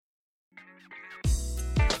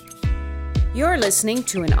You're listening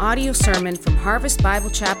to an audio sermon from Harvest Bible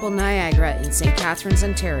Chapel, Niagara in St. Catharines,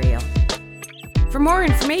 Ontario. For more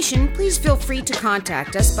information, please feel free to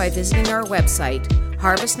contact us by visiting our website,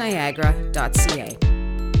 harvestniagara.ca.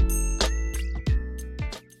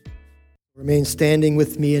 Remain standing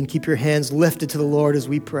with me and keep your hands lifted to the Lord as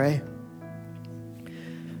we pray.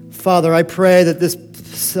 Father, I pray that this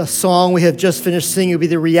song we have just finished singing would be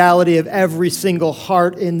the reality of every single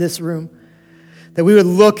heart in this room. That we would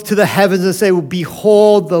look to the heavens and say,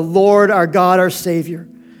 behold the Lord, our God, our Savior.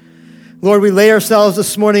 Lord, we lay ourselves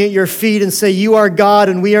this morning at your feet and say, you are God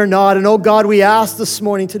and we are not. And oh God, we ask this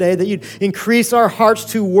morning today that you'd increase our hearts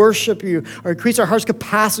to worship you, or increase our hearts'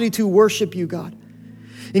 capacity to worship you, God.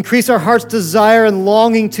 Increase our heart's desire and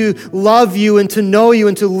longing to love you and to know you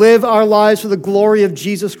and to live our lives for the glory of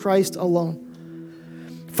Jesus Christ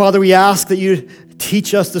alone. Father, we ask that you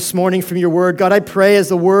teach us this morning from your word. God, I pray as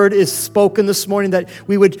the word is spoken this morning that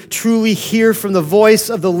we would truly hear from the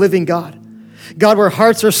voice of the living God. God, where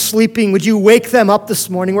hearts are sleeping, would you wake them up this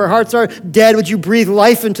morning? Where hearts are dead, would you breathe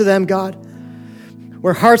life into them, God?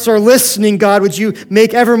 Where hearts are listening, God, would you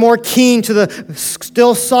make ever more keen to the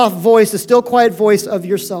still soft voice, the still quiet voice of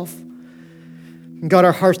yourself? And God,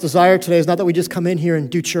 our heart's desire today is not that we just come in here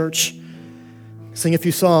and do church, sing a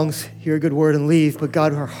few songs, hear a good word, and leave. But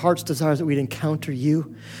God, our heart's desire is that we'd encounter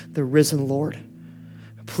you, the risen Lord.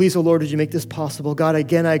 Please, oh Lord, would you make this possible? God,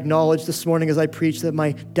 again, I acknowledge this morning as I preach that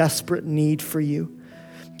my desperate need for you.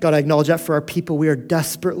 God, I acknowledge that for our people, we are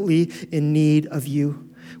desperately in need of you.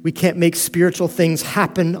 We can't make spiritual things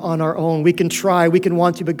happen on our own. We can try, we can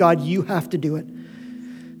want to, but God, you have to do it.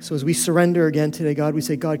 So as we surrender again today, God, we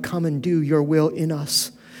say, God, come and do your will in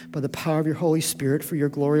us by the power of your Holy Spirit for your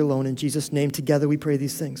glory alone. In Jesus' name, together we pray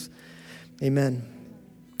these things. Amen.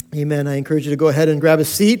 Amen. I encourage you to go ahead and grab a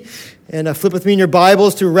seat and flip with me in your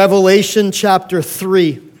Bibles to Revelation chapter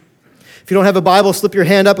 3. If you don't have a Bible, slip your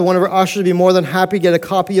hand up, and one of our ushers would be more than happy to get a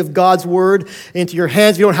copy of God's Word into your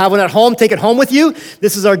hands. If you don't have one at home, take it home with you.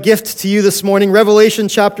 This is our gift to you this morning. Revelation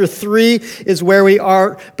chapter 3 is where we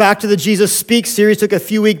are. Back to the Jesus Speaks series. Took a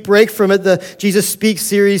few-week break from it. The Jesus Speaks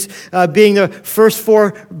series being the first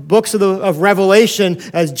 4 books of Revelation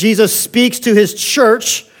as Jesus speaks to his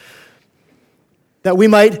church, that we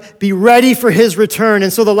might be ready for his return.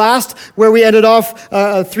 And so the last, where we ended off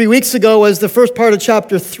 3 weeks ago, was the first part of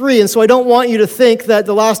chapter 3. And so I don't want you to think that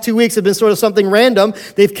the last 2 weeks have been sort of something random.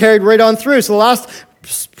 They've carried right on through. So the last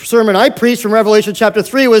sermon I preached from Revelation chapter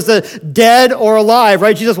 3 was the dead or alive,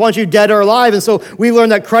 right? Jesus wants you dead or alive. And so we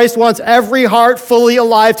learned that Christ wants every heart fully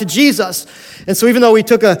alive to Jesus. And so even though we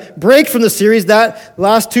took a break from the series, that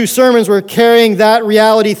last 2 sermons were carrying that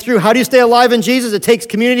reality through. How do you stay alive in Jesus? It takes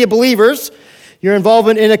community of believers, your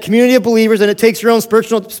involvement in a community of believers, and it takes your own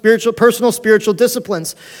personal spiritual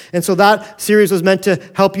disciplines. And so that series was meant to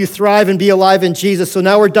help you thrive and be alive in Jesus. So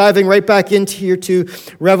now we're diving right back into here to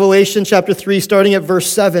Revelation chapter 3, starting at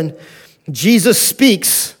verse 7. Jesus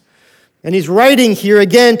speaks, and he's writing here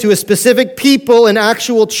again to a specific people in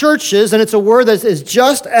actual churches, and it's a word that is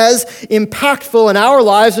just as impactful in our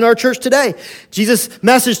lives in our church today. Jesus'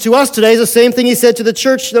 message to us today is the same thing he said to the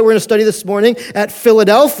church that we're going to study this morning at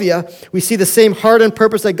Philadelphia. We see the same heart and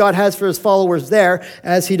purpose that God has for his followers there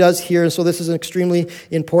as he does here, and so this is extremely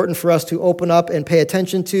important for us to open up and pay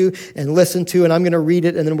attention to and listen to, and I'm going to read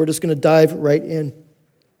it, and then we're just going to dive right in.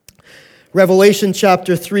 Revelation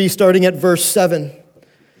chapter 3, starting at verse 7.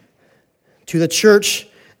 To the church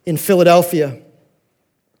in Philadelphia.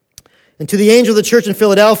 And to the angel of the church in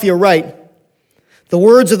Philadelphia write, the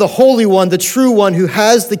words of the Holy One, the true one, who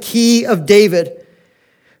has the key of David,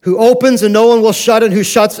 who opens and no one will shut, and who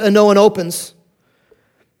shuts and no one opens.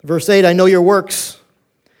 Verse 8, I know your works.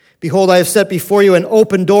 Behold, I have set before you an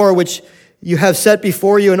open door, which you have set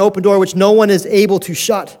before you, an open door which no one is able to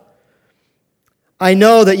shut. I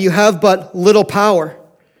know that you have but little power,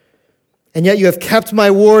 and yet you have kept my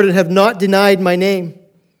word and have not denied my name.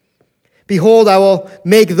 Behold, I will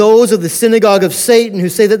make those of the synagogue of Satan who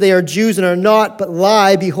say that they are Jews and are not, but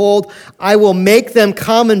lie. Behold, I will make them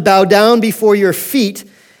come and bow down before your feet,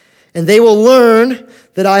 and they will learn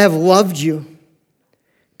that I have loved you.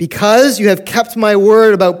 Because you have kept my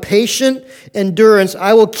word about patient endurance,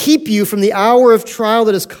 I will keep you from the hour of trial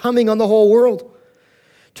that is coming on the whole world,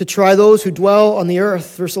 to try those who dwell on the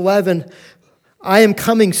earth. Verse 11, I am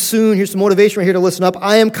coming soon. Here's some motivation right here to listen up.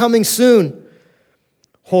 I am coming soon.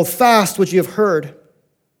 Hold fast what you have heard,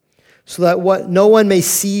 so that no one may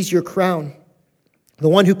seize your crown. The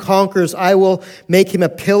one who conquers, I will make him a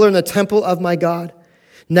pillar in the temple of my God.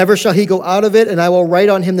 Never shall he go out of it, and I will write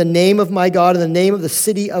on him the name of my God and the name of the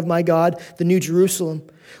city of my God, the New Jerusalem,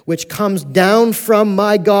 which comes down from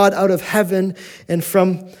my God out of heaven, and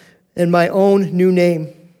from and my own new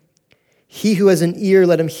name. He who has an ear,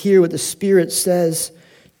 let him hear what the Spirit says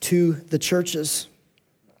to the churches.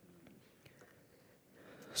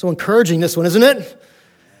 So encouraging, this one, isn't it?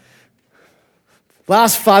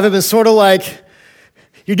 Last 5 have been sort of like,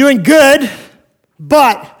 you're doing good,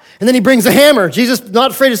 but, and then he brings the hammer. Jesus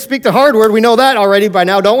not afraid to speak the hard word. We know that already by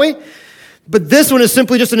now, don't we? But this one is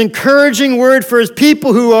simply just an encouraging word for his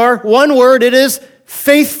people who are, one word, it is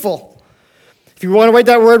faithful. If you want to write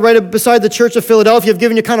that word right beside the Church of Philadelphia, I've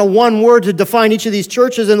given you kind of one word to define each of these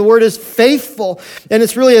churches, and the word is faithful. And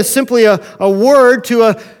it's really simply a word to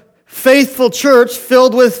a faithful church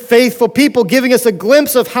filled with faithful people, giving us a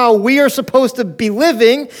glimpse of how we are supposed to be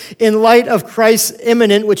living in light of Christ's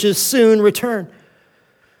imminent, which is soon, return.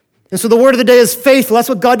 And so the word of the day is faithful. That's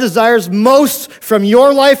what God desires most from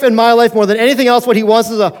your life and my life more than anything else. What he wants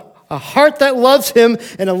is a heart that loves him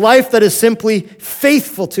and a life that is simply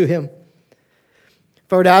faithful to him.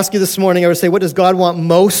 If I were to ask you this morning, I would say, what does God want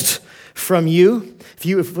most from you?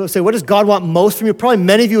 If I say, what does God want most from you? Probably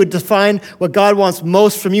many of you would define what God wants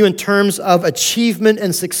most from you in terms of achievement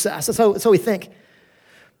and success. That's how we think.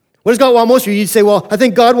 What does God want most from you? You'd say, well, I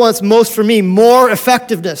think God wants most from me more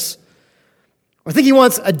effectiveness. Or I think he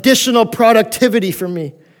wants additional productivity from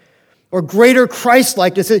me. Or greater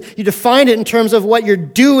Christ-likeness. You define it in terms of what you're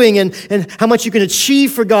doing and how much you can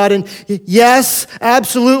achieve for God. And yes,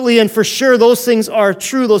 absolutely, and for sure, those things are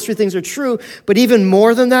true. Those 3 things are true. But even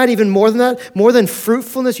more than that, more than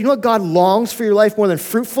fruitfulness, you know what God longs for your life more than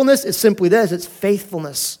fruitfulness? It's simply this, it's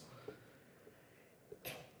faithfulness.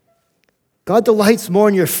 God delights more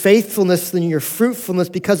in your faithfulness than your fruitfulness,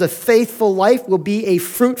 because a faithful life will be a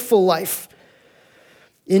fruitful life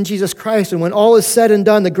in Jesus Christ. And when all is said and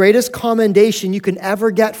done, the greatest commendation you can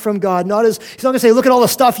ever get from God, he's not going to say, look at all the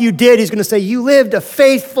stuff you did. He's going to say, you lived a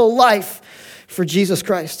faithful life for Jesus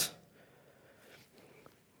Christ.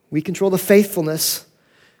 We control the faithfulness.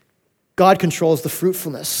 God controls the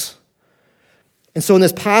fruitfulness. And so in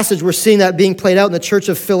this passage, we're seeing that being played out in the church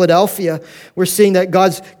of Philadelphia. We're seeing that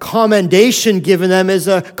God's commendation given them is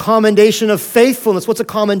a commendation of faithfulness. What's a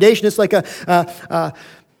commendation? It's like a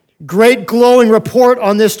great glowing report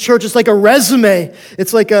on this church. It's like a resume.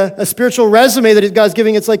 It's like a spiritual resume that God's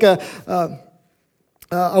giving. It's like a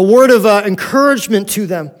word of encouragement to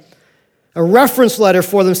them, a reference letter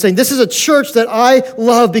for them saying, this is a church that I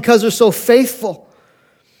love because they're so faithful.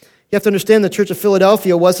 You have to understand the church of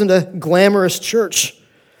Philadelphia wasn't a glamorous church,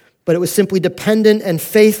 but it was simply dependent and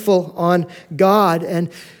faithful on God. And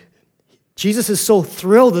Jesus is so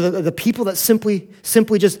thrilled that the people that simply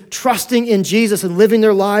just trusting in Jesus and living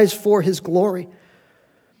their lives for his glory.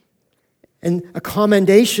 And a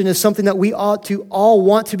commendation is something that we ought to all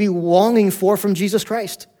want to be longing for from Jesus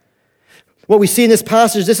Christ. What we see in this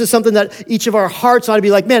passage, this is something that each of our hearts ought to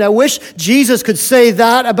be like, man, I wish Jesus could say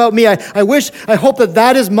that about me. I hope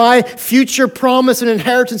that is my future promise and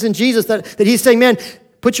inheritance in Jesus, that he's saying, man,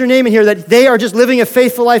 put your name in here, that they are just living a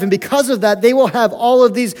faithful life, and because of that, they will have all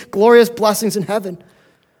of these glorious blessings in heaven.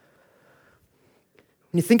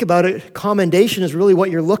 When you think about it, commendation is really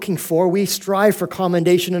what you're looking for. We strive for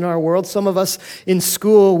commendation in our world. Some of us in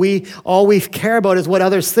school, all we care about is what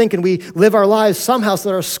others think, and we live our lives somehow so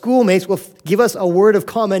that our schoolmates will give us a word of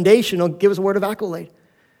commendation or give us a word of accolade.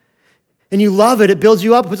 And you love it. It builds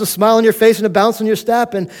you up. It puts a smile on your face and a bounce on your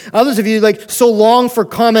step. And others of you so long for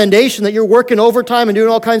commendation that you're working overtime and doing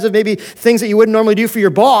all kinds of maybe things that you wouldn't normally do for your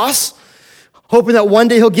boss, hoping that one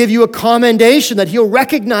day he'll give you a commendation, that he'll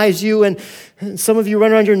recognize you. And some of you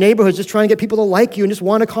run around your neighborhoods just trying to get people to like you and just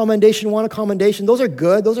want a commendation. Those are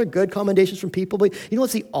good. Those are good commendations from people. But you know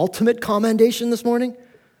what's the ultimate commendation this morning?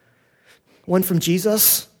 One from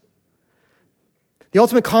Jesus. The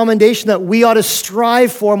ultimate commendation that we ought to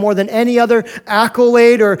strive for more than any other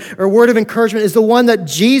accolade or word of encouragement is the one that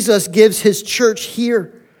Jesus gives his church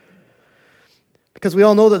here. Because we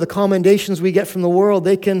all know that the commendations we get from the world,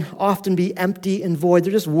 they can often be empty and void.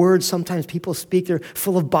 They're just words sometimes people speak. They're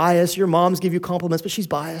full of bias. Your moms give you compliments, but she's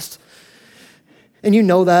biased. And you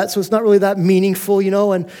know that, so it's not really that meaningful,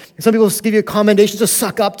 And some people give you a commendation to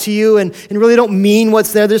suck up to you and really don't mean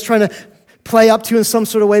what's there. They're just trying to play up to you in some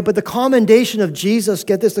sort of way. But the commendation of Jesus,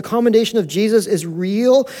 get this, the commendation of Jesus is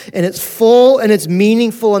real and it's full and it's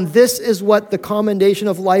meaningful. And this is what the commendation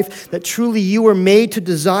of life that truly you were made to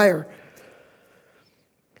desire.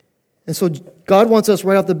 And so God wants us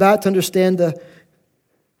right off the bat to understand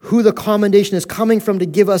who the commendation is coming from, to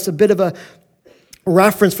give us a bit of a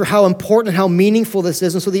reference for how important and how meaningful this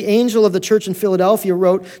is. And so the angel of the church in Philadelphia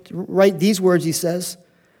write these words, he says,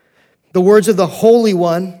 the words of the Holy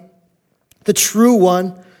One, the true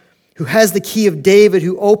one, who has the key of David,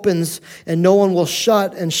 who opens and no one will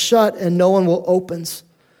shut, and no one will opens.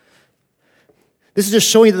 This is just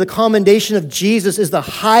showing you that the commendation of Jesus is the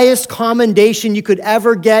highest commendation you could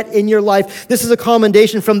ever get in your life. This is a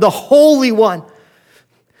commendation from the Holy One,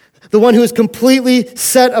 the one who is completely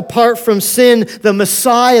set apart from sin, the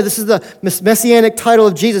Messiah. This is the messianic title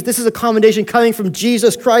of Jesus. This is a commendation coming from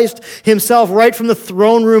Jesus Christ himself, right from the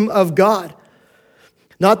throne room of God.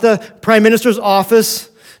 Not the prime minister's office,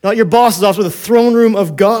 not your boss's office, but the throne room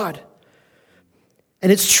of God.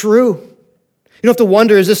 And it's true. You don't have to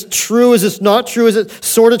wonder, is this true? Is this not true? Is it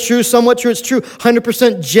sort of true, somewhat true? It's true.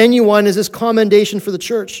 100% genuine is this commendation for the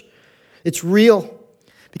church. It's real.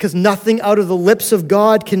 Because nothing out of the lips of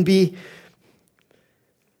God can be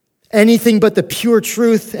anything but the pure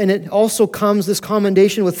truth. And it also comes, this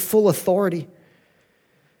commendation, with full authority.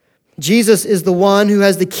 Jesus is the one who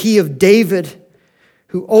has the key of David,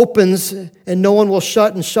 who opens and no one will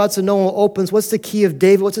shut, and shuts and no one will opens. What's the key of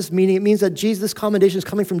David? What's this meaning? It means that this commendation is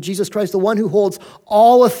coming from Jesus Christ, the one who holds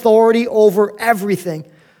all authority over everything.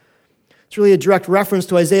 It's really a direct reference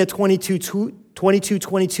to Isaiah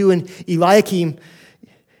 22:22, and Eliakim.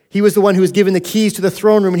 He was the one who was given the keys to the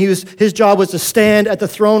throne room, and his job was to stand at the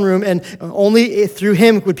throne room, and only through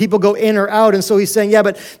him would people go in or out. And so he's saying, yeah,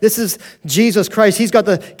 but this is Jesus Christ. He's got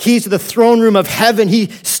the keys to the throne room of heaven. He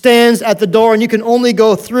stands at the door, and you can only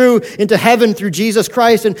go through into heaven through Jesus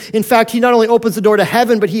Christ. And in fact, he not only opens the door to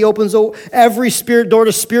heaven, but he opens every door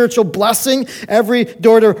to spiritual blessing, every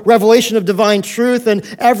door to revelation of divine truth, and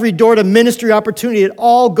every door to ministry opportunity. It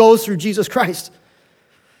all goes through Jesus Christ.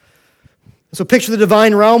 So picture the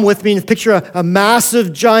divine realm with me, and picture a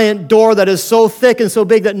massive giant door that is so thick and so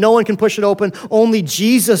big that no one can push it open. Only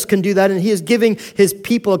Jesus can do that, and he is giving his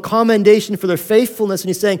people a commendation for their faithfulness, and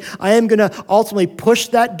he's saying, I am going to ultimately push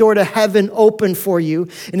that door to heaven open for you,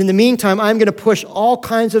 and in the meantime, I'm going to push all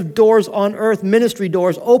kinds of doors on earth, ministry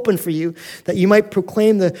doors, open for you, that you might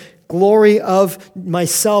proclaim the glory of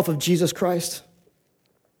myself, of Jesus Christ.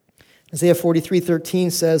 Isaiah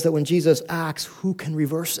 43:13 says that when Jesus acts, who can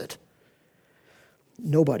reverse it?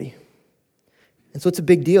 Nobody. And so it's a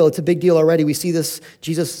big deal. It's a big deal already. We see this.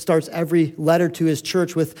 Jesus starts every letter to his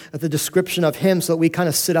church with the description of him, so that we kind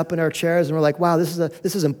of sit up in our chairs and we're like, wow, this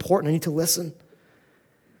is important. I need to listen.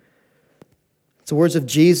 It's the words of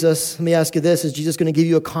Jesus. Let me ask you this. Is Jesus going to give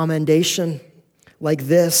you a commendation like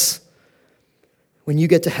this when you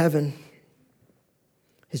get to heaven?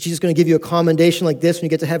 Is Jesus going to give you a commendation like this when you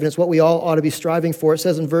get to heaven? It's what we all ought to be striving for. It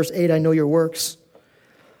says in verse 8, I know your works.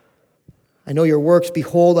 I know your works.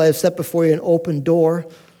 Behold, I have set before you an open door,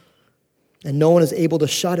 and no one is able to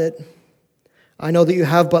shut it. I know that you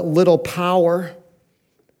have but little power,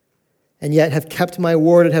 and yet have kept my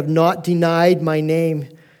word and have not denied my name.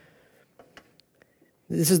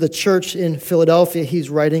 This is the church in Philadelphia he's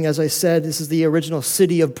writing. As I said, this is the original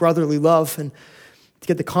city of brotherly love. And to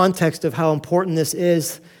get the context of how important this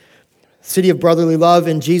is, city of brotherly love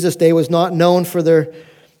in Jesus' day was not known for their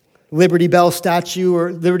Liberty Bell statue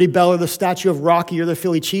or Liberty Bell or the statue of Rocky or the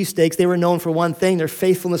Philly cheesesteaks. They were known for one thing, their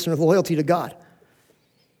faithfulness and their loyalty to God.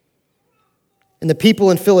 And the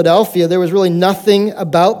people in Philadelphia, there was really nothing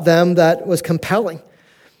about them that was compelling.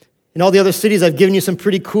 In all the other cities, I've given you some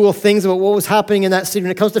pretty cool things about what was happening in that city.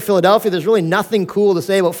 When it comes to Philadelphia, there's really nothing cool to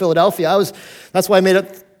say about Philadelphia. That's why I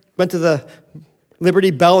went to the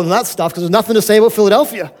Liberty Bell and that stuff, because there's nothing to say about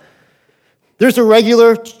Philadelphia. There's a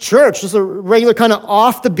regular church, just a regular kind of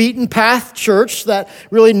off the beaten path church that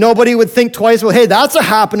really nobody would think twice, well, hey, that's a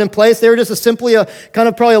happening place. They were just probably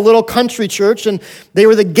a little country church, and they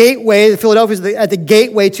were the gateway. Philadelphia is at the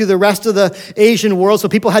gateway to the rest of the Asian world, so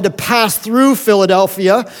people had to pass through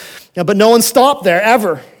Philadelphia, but no one stopped there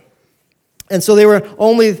ever. And so they were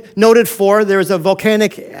only noted for, there was a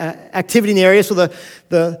volcanic activity in the area, so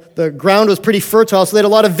the ground was pretty fertile, so they had a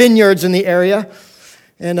lot of vineyards in the area.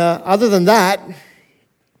 And other than that,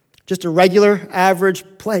 just a regular, average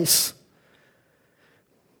place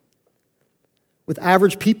with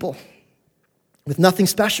average people, with nothing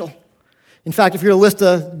special. In fact, if you were to list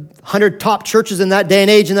 100 top churches in that day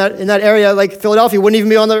and age in that area, like Philadelphia, wouldn't even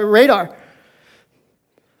be on the radar.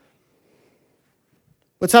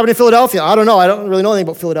 What's happening in Philadelphia? I don't know. I don't really know anything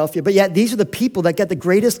about Philadelphia. But yet, these are the people that get the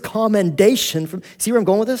greatest commendation from. See where I'm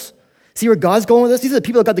going with this? See where God's going with this? These are the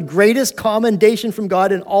people that got the greatest commendation from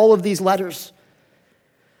God in all of these letters.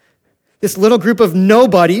 This little group of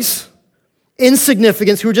nobodies,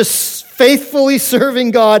 insignificants, who are just faithfully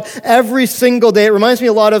serving God every single day. It reminds me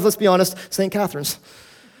a lot of, let's be honest, St. Catherine's.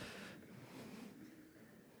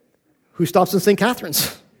 Who stops in St.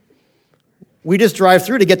 Catherine's? We just drive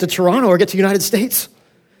through to get to Toronto or get to the United States.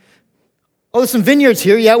 Oh, there's some vineyards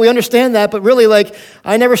here. Yeah, we understand that. But really,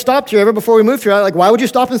 I never stopped here ever before we moved here. Why would you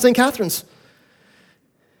stop in St. Catherine's?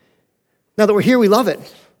 Now that we're here, we love it.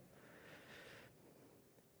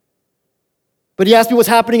 But he asked me what's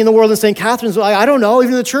happening in the world in St. Catharines. Well, I don't know.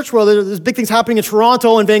 Even in the church world, there's big things happening in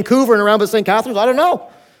Toronto and Vancouver and around but St. Catharines. I don't know.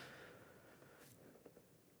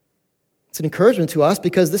 It's an encouragement to us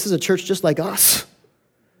because this is a church just like us.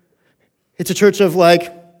 It's a church of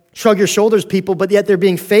shrug your shoulders people, but yet they're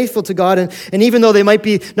being faithful to God. And even though they might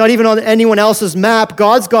be not even on anyone else's map,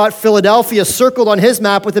 God's got Philadelphia circled on his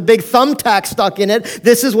map with a big thumbtack stuck in it.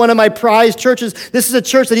 This is one of my prized churches. This is a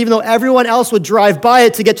church that even though everyone else would drive by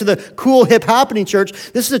it to get to the cool, hip, happening church,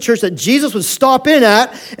 this is a church that Jesus would stop in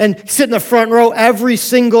at and sit in the front row every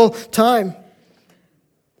single time.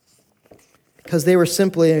 Because they were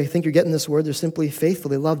simply, I think you're getting this word, they're simply faithful.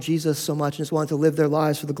 They love Jesus so much and just wanted to live their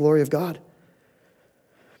lives for the glory of God.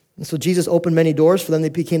 And so Jesus opened many doors for them. They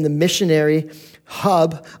became the missionary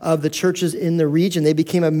hub of the churches in the region. They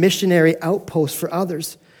became a missionary outpost for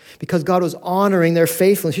others because God was honoring their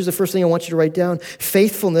faithfulness. Here's the first thing I want you to write down.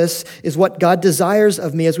 Faithfulness is what God desires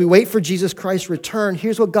of me. As we wait for Jesus Christ's return,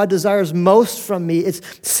 here's what God desires most from me. It's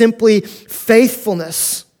simply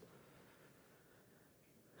faithfulness.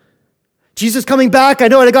 Jesus coming back, I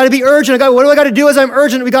know it. I got to be urgent. What do I got to do as I'm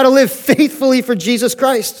urgent? We got to live faithfully for Jesus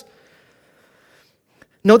Christ.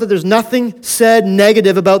 Note that there's nothing said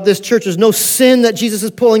negative about this church. There's no sin that Jesus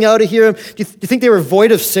is pulling out of here. Do you think they were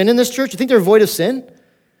void of sin in this church? Do you think they were void of sin?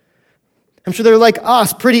 I'm sure they're like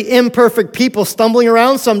us, pretty imperfect people stumbling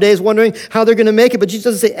around some days wondering how they're going to make it. But Jesus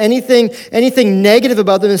doesn't say anything negative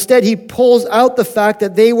about them. Instead, he pulls out the fact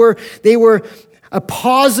that they were a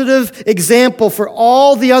positive example for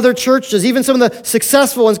all the other churches. Even some of the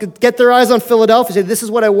successful ones could get their eyes on Philadelphia and say, this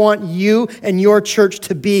is what I want you and your church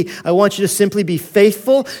to be. I want you to simply be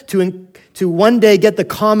faithful to one day get the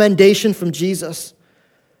commendation from Jesus.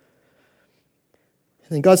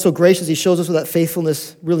 And God's so gracious, he shows us what that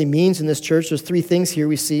faithfulness really means in this church. There's three things here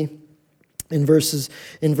we see in verse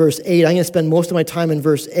 8. I'm going to spend most of my time in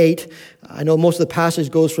verse 8. I know most of the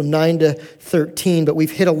passage goes from 9 to 13, but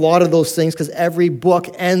we've hit a lot of those things because every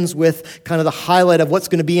book ends with kind of the highlight of what's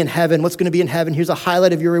going to be in heaven. What's going to be in heaven? Here's a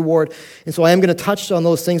highlight of your reward. And so I am going to touch on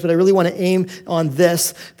those things, but I really want to aim on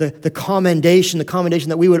this, the commendation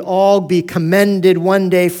that we would all be commended one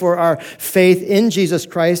day for our faith in Jesus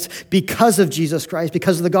Christ, because of Jesus Christ,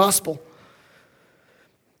 because of the gospel.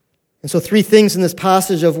 And so three things in this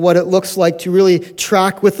passage of what it looks like to really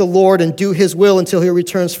track with the Lord and do his will until he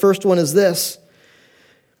returns. First one is this.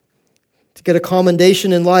 To get a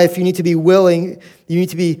commendation in life, you need to be willing. You need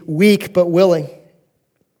to be weak but willing.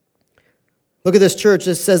 Look at this church.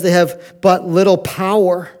 It says they have but little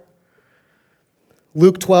power.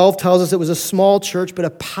 Luke 12 tells us it was a small church, but a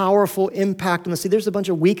powerful impact on the city. There's a bunch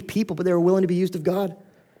of weak people, but they were willing to be used of God.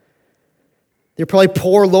 They're probably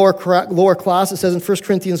poor, lower class. It says in 1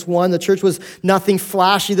 Corinthians 1, the church was nothing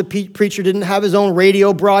flashy. The preacher didn't have his own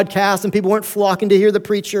radio broadcast, and people weren't flocking to hear the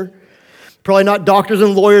preacher. Probably not doctors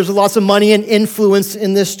and lawyers with lots of money and influence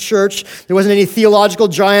in this church. There wasn't any theological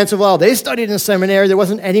giants of, they studied in a seminary. There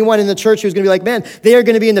wasn't anyone in the church who was going to be like, man, they are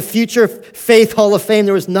going to be in the future Faith Hall of Fame.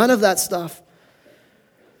 There was none of that stuff.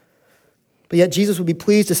 But yet Jesus would be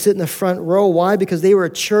pleased to sit in the front row. Why? Because they were a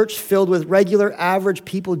church filled with regular, average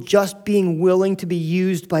people just being willing to be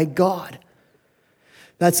used by God.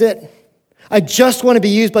 That's it. I just want to be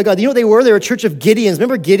used by God. You know what they were? They were a church of Gideons.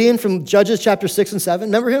 Remember Gideon from Judges chapter 6 and 7?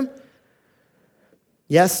 Remember him?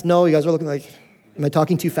 Yes? No? You guys are looking like, am I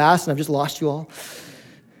talking too fast and I've just lost you all?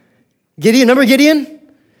 Gideon, remember Gideon?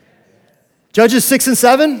 Judges 6 and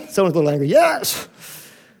 7? Someone's a little angry. Yes!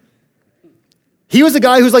 He was the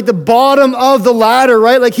guy who's like the bottom of the ladder,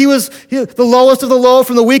 right? Like he was the lowest of the low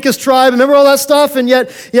from the weakest tribe. Remember all that stuff? And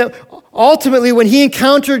yet ultimately when he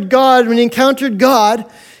encountered God,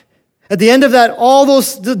 at the end of that, all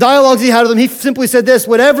those dialogues he had with him, he simply said this: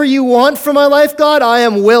 whatever you want from my life, God, I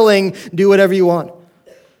am willing. Do whatever you want.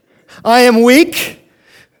 I am weak,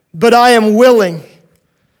 but I am willing.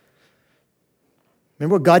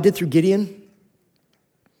 Remember what God did through Gideon?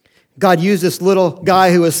 God used this little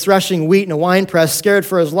guy who was threshing wheat in a wine press, scared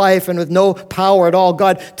for his life and with no power at all.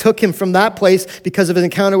 God took him from that place because of his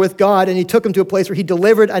encounter with God, and he took him to a place where he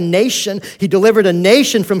delivered a nation. He delivered a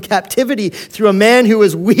nation from captivity through a man who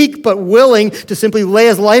was weak but willing to simply lay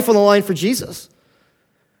his life on the line for Jesus.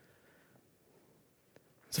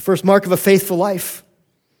 It's the first mark of a faithful life.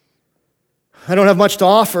 I don't have much to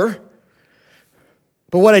offer.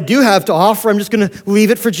 But what I do have to offer, I'm just going to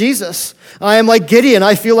leave it for Jesus. I am like Gideon.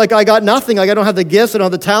 I feel like I got nothing. Like I don't have the gifts. I don't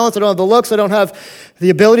have the talents. I don't have the looks. I don't have the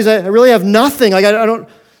abilities. I really have nothing. I don't.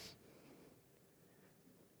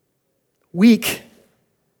 Weak,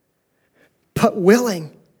 but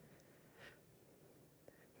willing.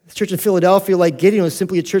 The church in Philadelphia, like Gideon, was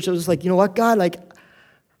simply a church that was just like, you know what, God, like,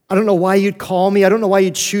 I don't know why you'd call me. I don't know why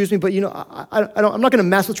you'd choose me, but I'm not going to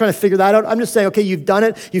mess with trying to figure that out. I'm just saying, okay, you've done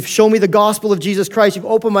it. You've shown me the gospel of Jesus Christ. You've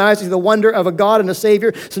opened my eyes to the wonder of a God and a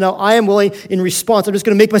Savior. So now I am willing in response. I'm just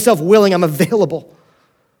going to make myself willing. I'm available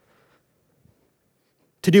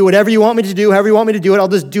to do whatever you want me to do, however you want me to do it. I'll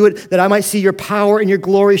just do it that I might see your power and your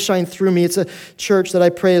glory shine through me. It's a church that I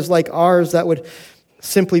pray is like ours that would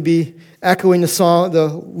simply be echoing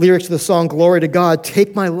the lyrics of the song, Glory to God.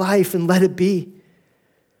 Take my life and let it be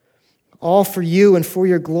all for you and for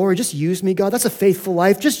your glory. Just use me, God. That's a faithful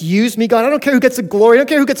life. Just use me, God. I don't care who gets the glory. I don't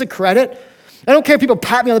care who gets the credit. I don't care if people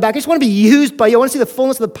pat me on the back. I just want to be used by you. I want to see the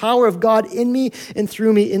fullness of the power of God in me and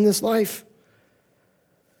through me in this life.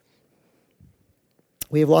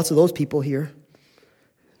 We have lots of those people here.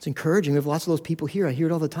 It's encouraging. We have lots of those people here. I hear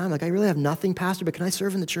it all the time. Like, I really have nothing, Pastor, but can I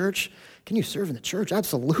serve in the church? Can you serve in the church?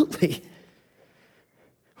 Absolutely.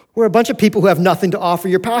 We're a bunch of people who have nothing to offer,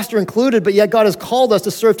 your pastor included, but yet God has called us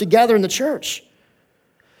to serve together in the church.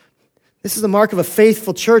 This is the mark of a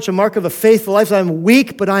faithful church, a mark of a faithful life. So I'm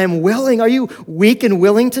weak, but I am willing. Are you weak and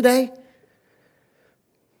willing today?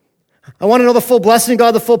 I want to know the full blessing of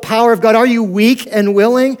God, the full power of God. Are you weak and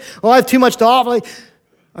willing? Oh, I have too much to offer.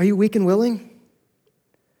 Are you weak and willing?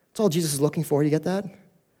 That's all Jesus is looking for. Do you get that?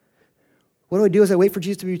 What do I do as I wait for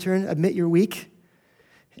Jesus to return? Admit you're weak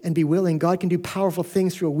and be willing. God can do powerful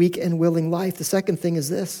things through a weak and willing life. The second thing is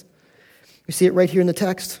this. We see it right here in the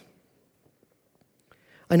text.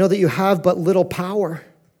 I know that you have but little power,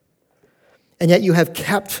 and yet you have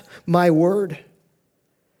kept my word.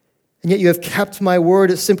 And yet you have kept my word.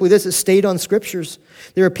 It's simply this. It stayed on Scriptures.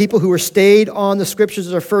 There are people who are stayed on the Scriptures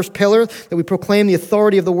as our first pillar, that we proclaim the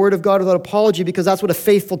authority of the Word of God without apology, because that's what a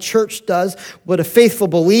faithful church does. What a faithful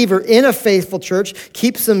believer in a faithful church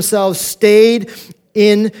keeps themselves stayed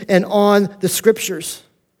in and on the Scriptures.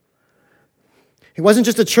 It wasn't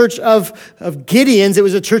just a church of Gideons, it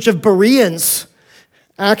was a church of Bereans.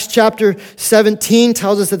 Acts chapter 17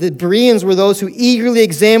 tells us that the Bereans were those who eagerly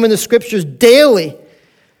examined the Scriptures daily.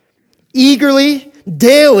 Eagerly,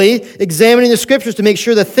 daily examining the Scriptures to make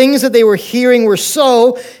sure the things that they were hearing were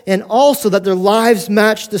so, and also that their lives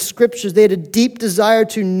matched the Scriptures. They had a deep desire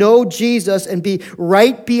to know Jesus and be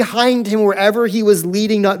right behind him wherever he was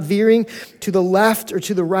leading, not veering to the left or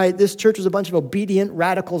to the right. This church was a bunch of obedient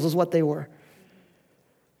radicals is what they were.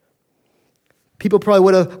 People probably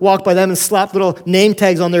would have walked by them and slapped little name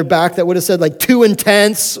tags on their back that would have said like too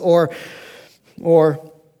intense or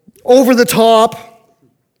over the top.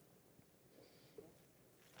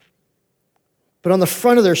 But on the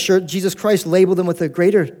front of their shirt, Jesus Christ labeled them with a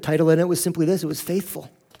greater title, and it was simply this. It was faithful.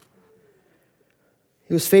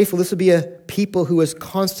 It was faithful. This would be a people who was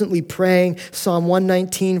constantly praying. Psalm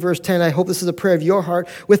 119, verse 10, I hope this is a prayer of your heart.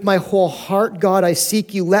 With my whole heart, God, I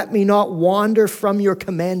seek you. Let me not wander from your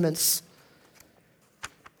commandments.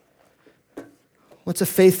 What's a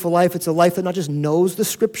faithful life? It's a life that not just knows the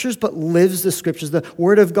Scriptures, but lives the Scriptures. The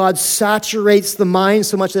Word of God saturates the mind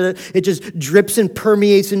so much that it just drips and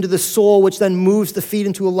permeates into the soul, which then moves the feet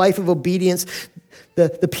into a life of obedience.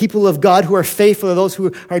 The people of God who are faithful are those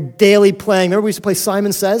who are daily playing. Remember we used to play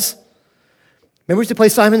Simon Says?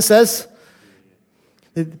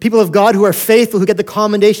 The people of God who are faithful, who get the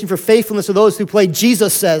commendation for faithfulness, are those who play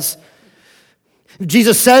Jesus Says. If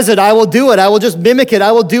Jesus says it, I will do it. I will just mimic it.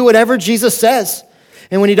 I will do whatever Jesus says.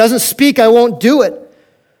 And when he doesn't speak, I won't do it.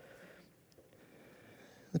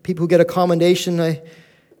 The people who get a commendation, I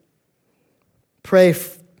pray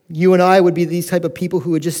you and I would be these type of people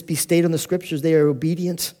who would just be stayed on the Scriptures. They are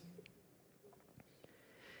obedient.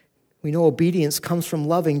 We know obedience comes from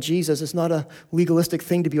loving Jesus. It's not a legalistic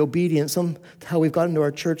thing to be obedient. Somehow we've gotten into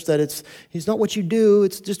our church that it's not what you do,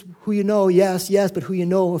 it's just who you know. Yes, but who you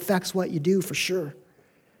know affects what you do for sure.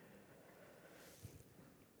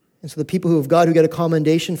 And so the people who get a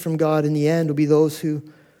commendation from God in the end will be those who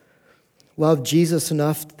love Jesus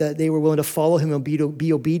enough that they were willing to follow him and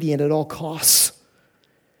be obedient at all costs.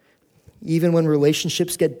 Even when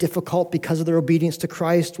relationships get difficult because of their obedience to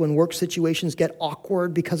Christ, when work situations get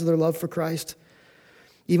awkward because of their love for Christ,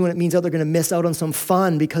 even when it means that they're going to miss out on some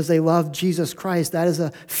fun because they love Jesus Christ, that is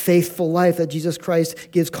a faithful life that Jesus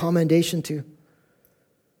Christ gives commendation to.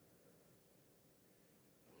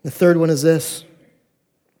 The third one is this.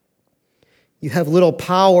 You have little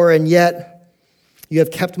power, and yet you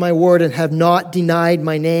have kept my word and have not denied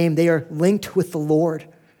my name. They are linked with the Lord.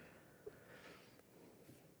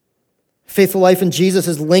 Faithful life in Jesus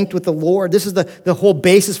is linked with the Lord. This is the whole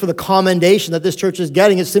basis for the commendation that this church is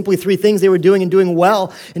getting. It's simply three things they were doing and doing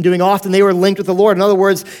well and doing often. They were linked with the Lord. In other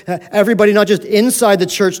words, everybody not just inside the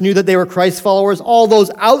church knew that they were Christ followers. All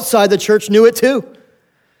those outside the church knew it too.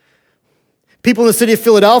 People in the city of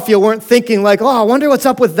Philadelphia weren't thinking like, oh, I wonder what's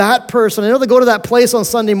up with that person. I know they go to that place on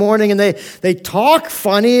Sunday morning and they talk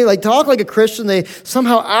funny, like talk like a Christian. They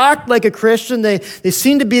somehow act like a Christian. They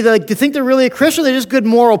seem to be like, do you think they're really a Christian? They're just good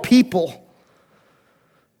moral people.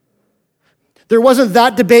 There wasn't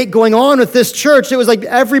that debate going on with this church. It was like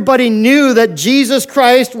everybody knew that Jesus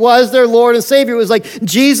Christ was their Lord and Savior. It was like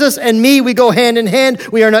Jesus and me, we go hand in hand.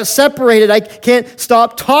 We are not separated. I can't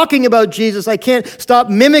stop talking about Jesus. I can't stop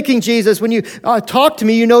mimicking Jesus. When you talk to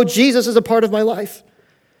me, you know Jesus is a part of my life.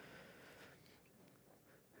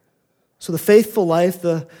 So the faithful life,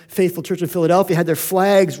 the faithful church in Philadelphia had their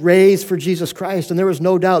flags raised for Jesus Christ, and there was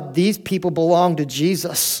no doubt these people belonged to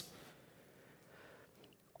Jesus.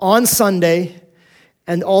 On Sunday,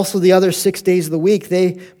 and also the other 6 days of the week,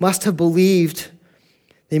 they must have believed.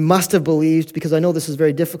 They must have believed, because I know this is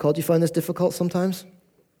very difficult. Do you find this difficult sometimes?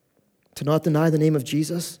 To not deny the name of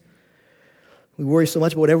Jesus? We worry so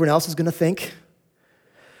much about what everyone else is going to think.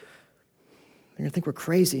 They're going to think we're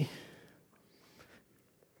crazy.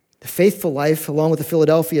 The faithful life, along with the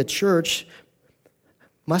Philadelphia church,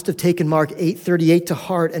 must have taken Mark 8:38 to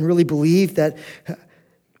heart and really believed that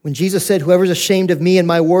when Jesus said, whoever is ashamed of me and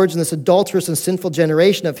my words in this adulterous and sinful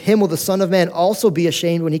generation, of him will the Son of Man also be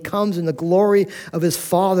ashamed when he comes in the glory of his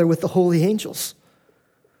Father with the holy angels.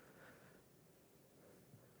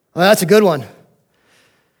 Well, that's a good one.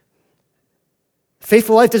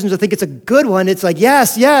 Faithful life doesn't just think it's a good one. It's like,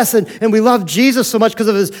 yes, and we love Jesus so much because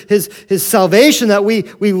of his salvation that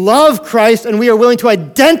we love Christ and we are willing to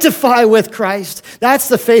identify with Christ. That's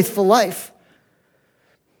the faithful life.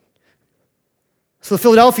 So the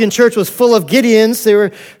Philadelphian church was full of Gideons. They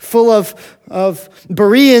were full of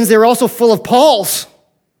Bereans. They were also full of Pauls.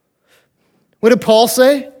 What did Paul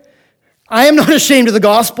say? I am not ashamed of the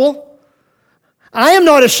gospel. I am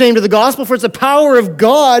not ashamed of the gospel, for it's the power of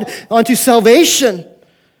God unto salvation.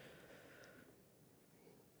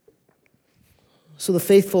 So the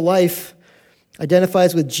faithful life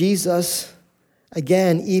identifies with Jesus,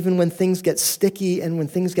 again, even when things get sticky and when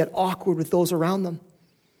things get awkward with those around them.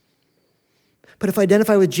 But if I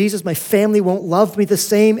identify with Jesus, my family won't love me the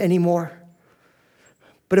same anymore.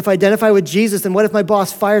 But if I identify with Jesus, then what if my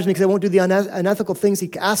boss fires me because I won't do the unethical things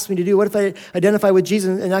he asks me to do? What if I identify with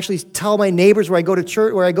Jesus and actually tell my neighbors where I go to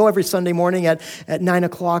church, where I go every Sunday morning at 9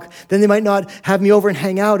 o'clock? Then they might not have me over and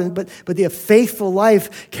hang out. But the faithful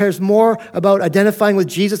life cares more about identifying with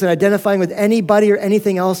Jesus than identifying with anybody or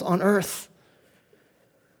anything else on earth.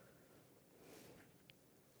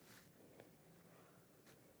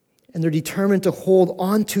 And they're determined to hold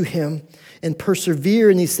on to him and persevere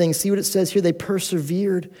in these things. See what it says here? They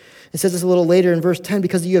persevered. It says this a little later in verse 10,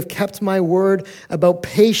 because you have kept my word about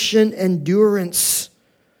patient endurance.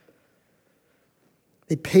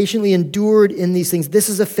 They patiently endured in these things. This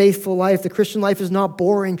is a faithful life. The Christian life is not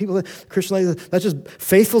boring. People, Christian life, that's just,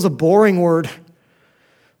 faithful is a boring word.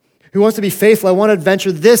 Who wants to be faithful? I want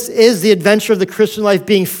adventure. This is the adventure of the Christian life,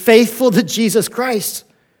 being faithful to Jesus Christ.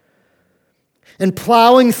 And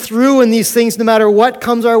plowing through in these things no matter what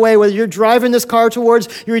comes our way, whether you're driving this car towards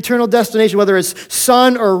your eternal destination, whether it's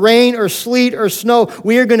sun or rain or sleet or snow,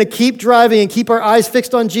 we are going to keep driving and keep our eyes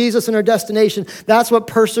fixed on Jesus and our destination. That's what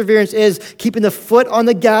perseverance is, keeping the foot on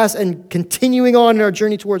the gas and continuing on in our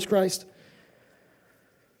journey towards Christ.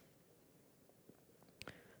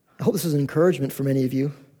 I hope this is an encouragement for many of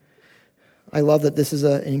you. I love that this is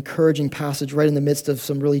an encouraging passage right in the midst of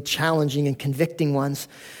some really challenging and convicting ones.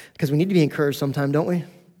 Because we need to be encouraged sometimes, don't we?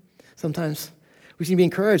 Sometimes we need to be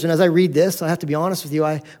encouraged. And as I read this, I have to be honest with you,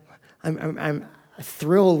 I'm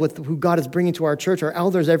thrilled with who God is bringing to our church. Our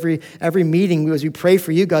elders, every meeting, as we pray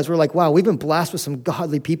for you guys, we're like, wow, we've been blessed with some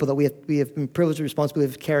godly people that we have been privileged and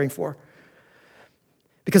responsibility of caring for.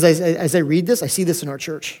 Because as I read this, I see this in our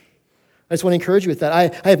church. I just want to encourage you with that.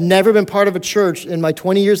 I have never been part of a church in my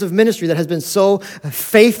 20 years of ministry that has been so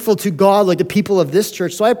faithful to God like the people of this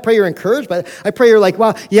church. So I pray you're encouraged by it. I pray you're like,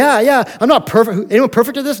 wow, yeah, I'm not perfect. Anyone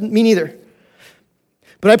perfect at this? Me neither.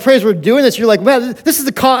 But I pray as we're doing this, you're like, man, this is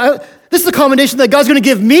the commendation that God's going to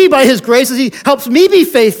give me by his grace as he helps me be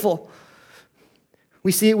faithful.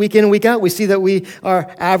 We see it week in and week out. We see that we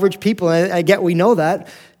are average people, and I get we know that.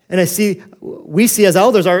 And we see as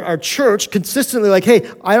elders, our church consistently like,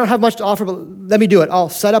 hey, I don't have much to offer, but let me do it. I'll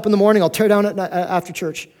set up in the morning. I'll tear down after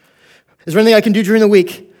church. Is there anything I can do during the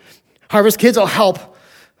week? Harvest Kids, I'll help.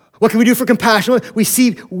 What can we do for compassion? We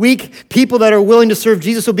see weak people that are willing to serve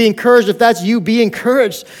Jesus, so be encouraged. If that's you, be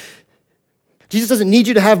encouraged. Jesus doesn't need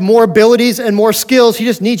you to have more abilities and more skills. He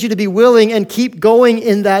just needs you to be willing and keep going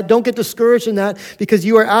in that. Don't get discouraged in that, because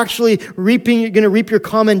you are actually you're going to reap your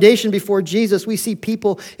commendation before Jesus. We see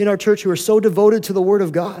people in our church who are so devoted to the Word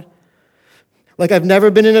of God. Like I've never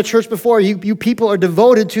been in a church before. You people are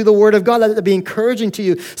devoted to the Word of God. That'd be encouraging to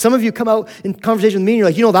you. Some of you come out in conversation with me and you're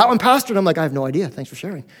like, you know that one, Pastor? And I'm like, I have no idea. Thanks for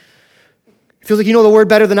sharing. It feels like you know the Word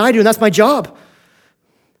better than I do, and that's my job.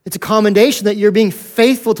 It's a commendation that you're being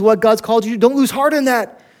faithful to what God's called you to. Don't lose heart in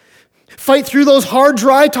that. Fight through those hard,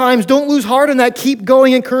 dry times. Don't lose heart in that. Keep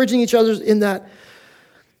going, encouraging each other in that.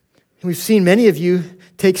 And we've seen many of you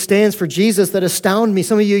take stands for Jesus that astound me.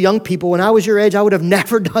 Some of you young people, when I was your age, I would have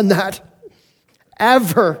never done that.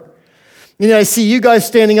 Ever. And I see you guys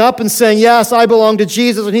standing up and saying, yes, I belong to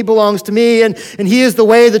Jesus and he belongs to me, and he is the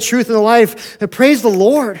way, the truth, and the life. And praise the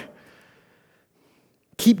Lord.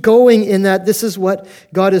 Keep going in that. This is what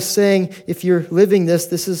God is saying. If you're living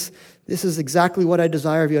this is exactly what I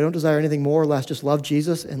desire of you. I don't desire anything more or less. Just love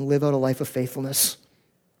Jesus and live out a life of faithfulness.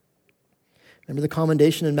 Remember the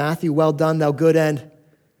commendation in Matthew, well done, thou good and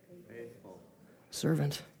faithful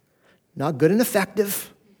servant. Not good and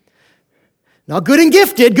effective. Not good and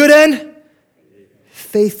gifted, good and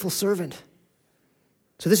faithful servant.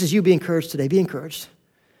 So this is you. Be encouraged today. Be encouraged.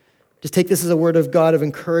 Just take this as a word of God of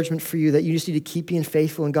encouragement for you, that you just need to keep being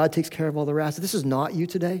faithful and God takes care of all the rest. If this is not you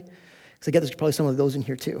today, because I get there's probably some of those in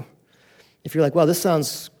here too. If you're like, well, this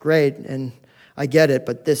sounds great and I get it,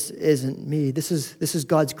 but this isn't me. This is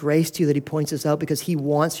God's grace to you that he points this out because he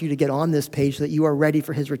wants you to get on this page so that you are ready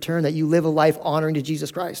for his return, that you live a life honoring to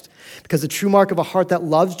Jesus Christ. Because the true mark of a heart that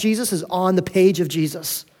loves Jesus is on the page of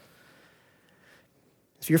Jesus.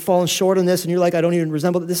 If you're falling short on this and you're like, I don't even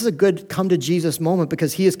resemble it, this is a good come to Jesus moment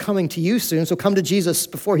because he is coming to you soon. So come to Jesus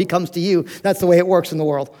before he comes to you. That's the way it works in the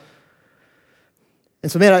world. And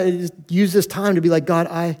so, man, I just use this time to be like, God,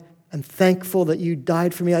 I am thankful that you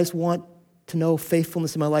died for me. I just want to know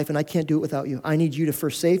faithfulness in my life, and I can't do it without you. I need you to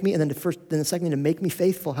first save me, and then the second thing, to make me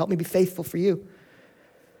faithful. Help me be faithful for you.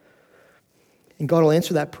 And God will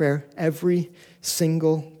answer that prayer every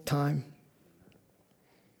single time.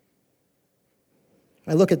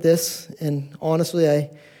 I look at this, and honestly, I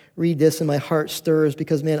read this and my heart stirs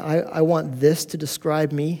because, man, I want this to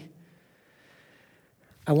describe me.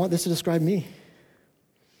 I want this to describe me.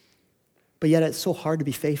 But yet it's so hard to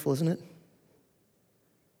be faithful, isn't it?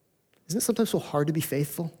 Isn't it sometimes so hard to be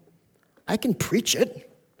faithful? I can preach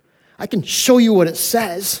it. I can show you what it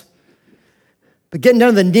says. But getting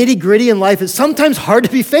down to the nitty-gritty in life is sometimes hard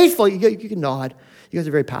to be faithful. You can nod. You guys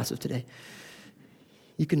are very passive today.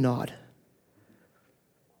 You can nod.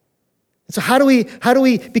 So how do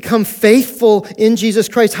we become faithful in Jesus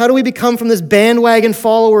Christ? How do we become from this bandwagon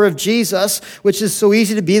follower of Jesus, which is so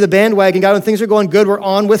easy to be the bandwagon guy? When things are going good, we're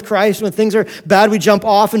on with Christ. When things are bad, we jump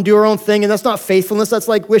off and do our own thing, and that's not faithfulness. That's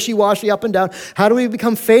like wishy-washy up and down. How do we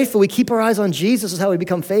become faithful? We keep our eyes on Jesus is how we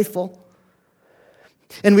become faithful.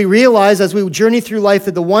 And we realize as we journey through life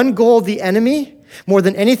that the one goal of the enemy, more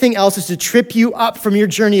than anything else, is to trip you up from your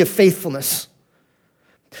journey of faithfulness.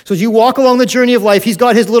 So as you walk along the journey of life, he's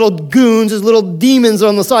got his little goons, his little demons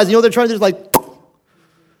on the sides. You know, they're trying to just like,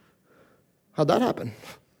 how'd that happen?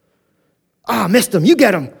 Missed him. You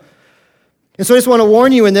get him. And so I just want to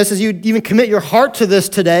warn you in this, as you even commit your heart to this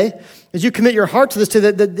today, as you commit your heart to this,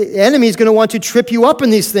 the enemy is going to want to trip you up in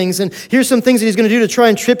these things. And here's some things that he's going to do to try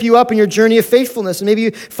and trip you up in your journey of faithfulness. And maybe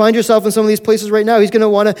you find yourself in some of these places right now. He's going to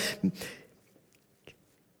want to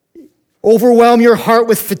overwhelm your heart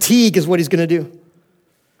with fatigue is what he's going to do.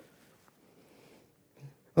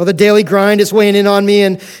 Well, the daily grind is weighing in on me,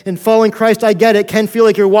 and following Christ, I get it, can feel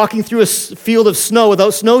like you're walking through a field of snow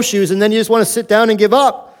without snowshoes, and then you just want to sit down and give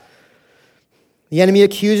up. The enemy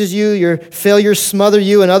accuses you, your failures smother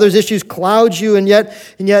you, and others' issues cloud you, and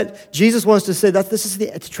yet Jesus wants to say that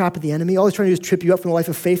it's a trap of the enemy. All he's trying to do is trip you up from a life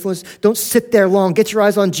of faithfulness. Don't sit there long. Get your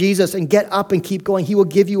eyes on Jesus and get up and keep going. He will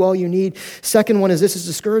give you all you need. Second one is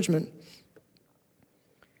discouragement.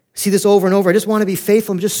 See this over and over. I just want to be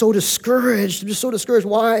faithful. I'm just so discouraged.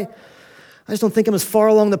 Why? I just don't think I'm as far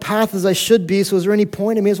along the path as I should be, so is there any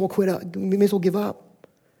point? I may as well quit. I may as well give up.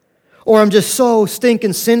 Or I'm just so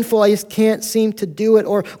stinking sinful, I just can't seem to do it.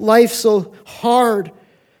 Or life's so hard.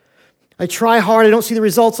 I try hard, I don't see the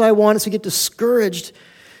results I want, so I get discouraged.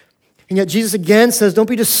 And yet Jesus again says, don't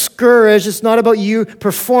be discouraged. It's not about you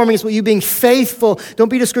performing. It's about you being faithful. Don't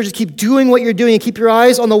be discouraged. Just keep doing what you're doing and keep your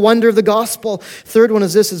eyes on the wonder of the gospel. Third one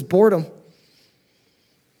is boredom.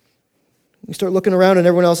 You start looking around and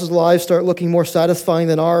everyone else's lives start looking more satisfying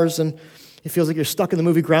than ours, and it feels like you're stuck in the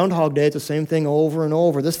movie Groundhog Day. It's the same thing over and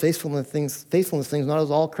over. This faithfulness thing is not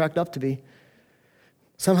as all cracked up to be.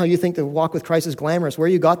 Somehow you think the walk with Christ is glamorous. Where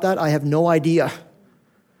you got that, I have no idea.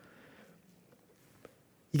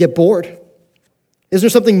 You get bored. Is there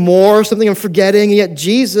something more, something I'm forgetting? And yet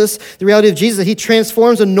Jesus, the reality of Jesus, he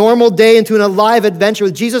transforms a normal day into an alive adventure.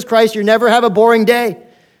 With Jesus Christ, you never have a boring day.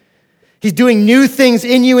 He's doing new things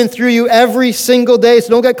in you and through you every single day. So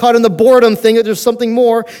don't get caught in the boredom thing, that there's something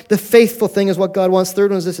more. The faithful thing is what God wants.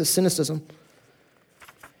 Third one is this, is cynicism.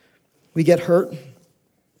 We get hurt.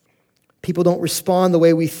 People don't respond the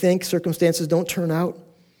way we think. Circumstances don't turn out.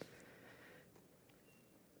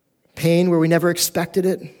 Pain where we never expected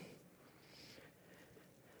it. And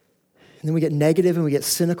then we get negative and we get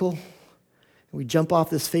cynical. And we jump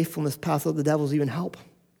off this faithfulness path of the devil's even help.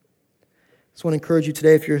 I just want to encourage you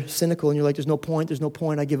today, if you're cynical and you're like, there's no point,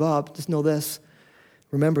 I give up. Just know this.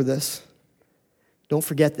 Remember this. Don't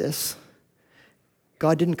forget this.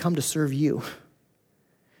 God didn't come to serve you.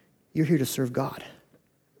 You're here to serve God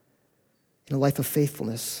in a life of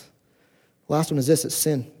faithfulness. The last one is this, it's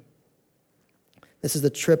sin. This is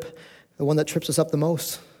the one that trips us up the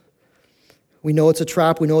most. We know it's a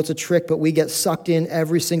trap, we know it's a trick, but we get sucked in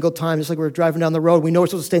every single time. Just like we're driving down the road, we know we're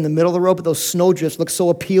supposed to stay in the middle of the road, but those snowdrifts look so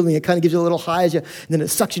appealing. It kind of gives you a little high and then it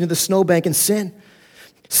sucks you into the snowbank, and sin.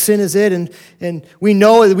 Sin is it, and we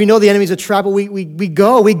know the enemy's a trap, but we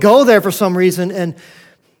go there for some reason, and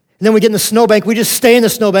then we get in the snowbank, we just stay in the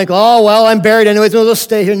snowbank. Oh, well, I'm buried anyways, we'll just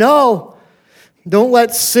stay here. No. Don't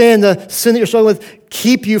let sin, the sin that you're struggling with,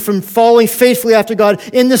 keep you from following faithfully after God.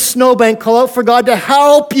 In the snowbank, call out for God to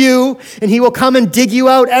help you, and He will come and dig you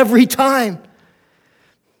out every time.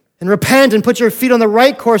 And repent and put your feet on the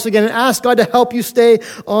right course again and ask God to help you stay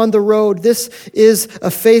on the road. This is a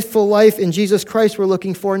faithful life in Jesus Christ we're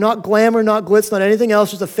looking for. Not glamour, not glitz, not anything else,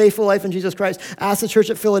 just a faithful life in Jesus Christ. Ask the church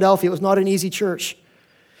at Philadelphia. It was not an easy church.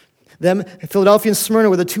 Them, Philadelphia and Smyrna,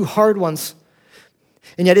 were the two hard ones.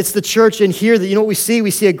 And yet it's the church in here that, you know what we see?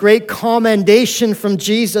 We see a great commendation from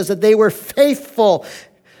Jesus that they were faithful.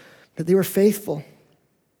 That they were faithful.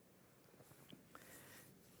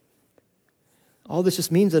 All this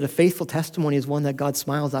just means that a faithful testimony is one that God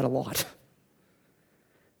smiles at a lot.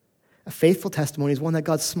 A faithful testimony is one that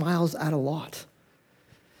God smiles at a lot.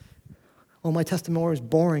 Oh, my testimony is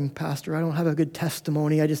boring, Pastor. I don't have a good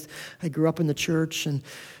testimony. I grew up in the church, and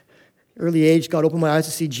early age, God opened my eyes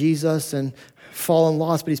to see Jesus and fallen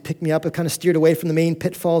lost, but He's picked me up and kind of steered away from the main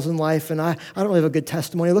pitfalls in life, and I don't really have a good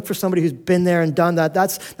testimony. I look for somebody who's been there and done that.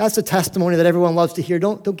 That's a testimony that everyone loves to hear.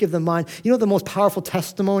 Don't give them mine. You know what the most powerful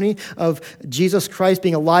testimony of Jesus Christ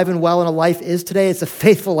being alive and well in a life is today? It's a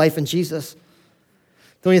faithful life in Jesus.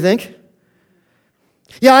 Don't you think?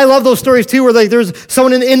 Yeah, I love those stories too, where there's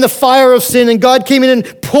someone in the fire of sin, and God came in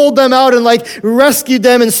and pulled them out and rescued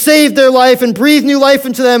them and saved their life and breathed new life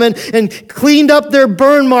into them and cleaned up their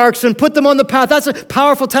burn marks and put them on the path. That's a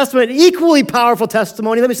powerful testimony. An equally powerful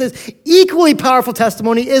testimony, let me say this, equally powerful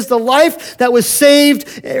testimony is the life that was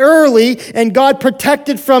saved early and God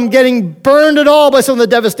protected from getting burned at all by some of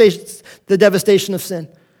the devastation of sin.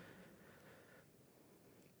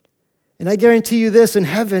 And I guarantee you this, in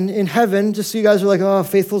heaven, just so you guys are like, oh,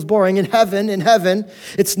 faithful is boring. In heaven,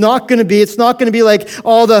 it's not going to be like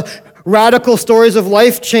all the radical stories of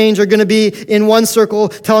life change are going to be in one circle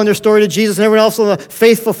telling their story to Jesus, and everyone else, the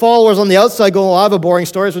faithful followers on the outside going, well, I have a boring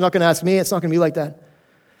story, so they're not going to ask me. It's not going to be like that.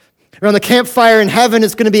 Around the campfire in heaven,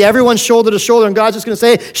 it's going to be everyone shoulder to shoulder, and God's just going to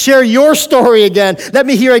say, share your story again. Let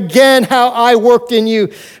me hear again how I worked in you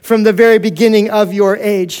from the very beginning of your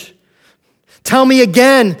age. Tell me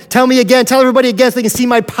again, tell everybody again so they can see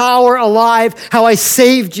my power alive, how I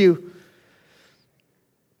saved you.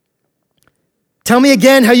 Tell me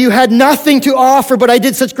again how you had nothing to offer, but I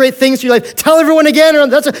did such great things for your life. Tell everyone again,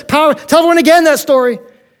 that's a power. Tell everyone again that story.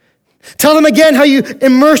 Tell them again how you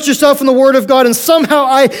immersed yourself in the Word of God and somehow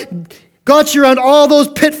I got you around all those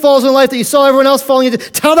pitfalls in life that you saw everyone else falling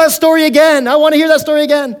into. Tell that story again. I want to hear that story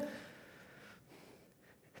again.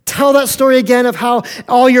 Tell that story again of how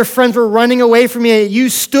all your friends were running away from me and you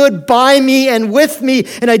stood by me and with me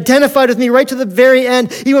and identified with me right to the very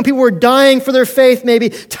end, even when people were dying for their faith maybe.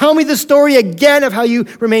 Tell me the story again of how you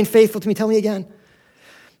remained faithful to me. Tell me again. When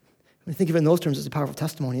you think of it in those terms, it's a powerful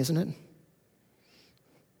testimony, isn't it?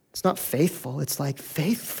 It's not faithful, it's like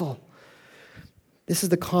faithful. This is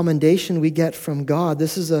the commendation we get from God.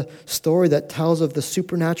 This is a story that tells of the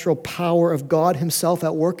supernatural power of God Himself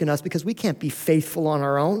at work in us, because we can't be faithful on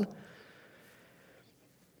our own.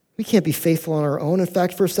 We can't be faithful on our own. In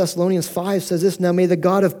fact, 1 Thessalonians 5 says this, now may the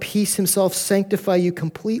God of peace Himself sanctify you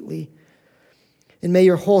completely, and may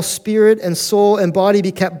your whole spirit and soul and body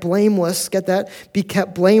be kept blameless. Get that? Be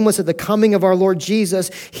kept blameless at the coming of our Lord Jesus.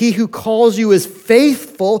 He who calls you is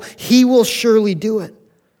faithful. He will surely do it.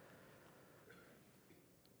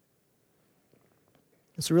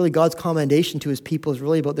 And so really God's commendation to His people is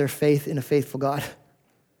really about their faith in a faithful God.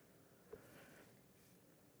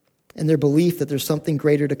 And their belief that there's something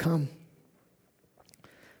greater to come.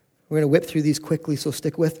 We're going to whip through these quickly, so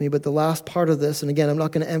stick with me. But the last part of this, and again, I'm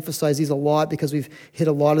not going to emphasize these a lot because we've hit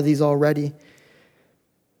a lot of these already.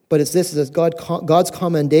 But it's this, is that God's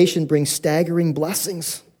commendation brings staggering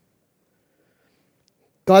blessings.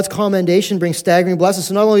 God's commendation brings staggering blessings.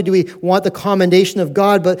 So not only do we want the commendation of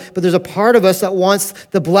God, but there's a part of us that wants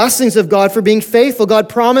the blessings of God for being faithful. God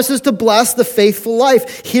promises to bless the faithful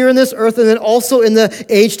life here in this earth and then also in the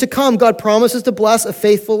age to come. God promises to bless a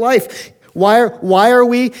faithful life. Why are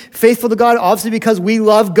we faithful to God? Obviously because we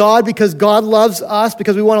love God, because God loves us,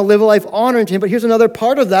 because we want to live a life honoring to Him. But here's another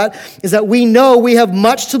part of that, is that we know we have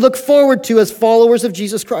much to look forward to as followers of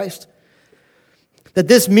Jesus Christ. That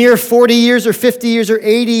this mere 40 years or 50 years or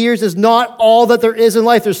 80 years is not all that there is in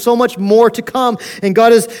life. There's so much more to come. And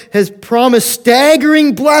God has promised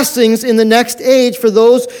staggering blessings in the next age for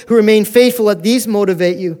those who remain faithful. Let these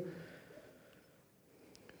motivate you.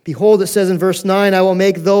 Behold, it says in verse 9, I will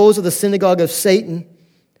make those of the synagogue of Satan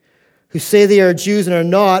who say they are Jews and are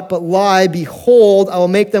not, but lie. Behold, I will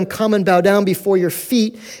make them come and bow down before your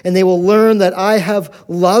feet, and they will learn that I have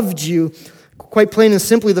loved you. Quite plain and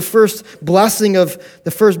simply, the first blessing of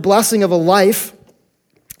a life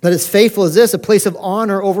that is faithful is this: a place of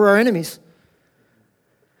honor over our enemies.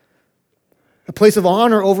 A place of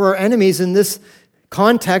honor over our enemies. In this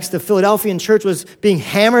context, the Philadelphian church was being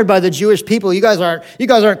hammered by the Jewish people. You guys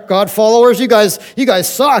aren't God followers. You guys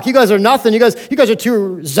suck. You guys are nothing. You guys are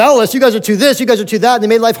too zealous. You guys are too this. You guys are too that. And they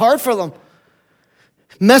made life hard for them.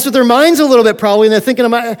 Mess with their minds a little bit probably, and they're thinking,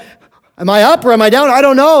 am I up or am I down? I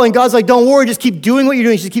don't know. And God's like, don't worry, just keep doing what you're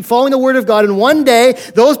doing. Just keep following the word of God. And one day,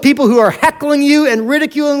 those people who are heckling you and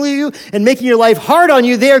ridiculing you and making your life hard on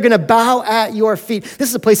you, they are going to bow at your feet. This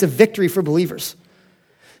is a place of victory for believers.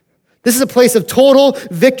 This is a place of total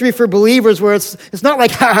victory for believers where it's not like,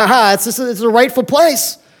 ha, ha, ha. It's a rightful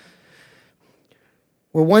place.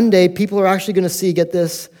 Where one day, people are actually going to see, get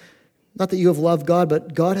this, not that you have loved God,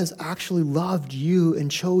 but God has actually loved you and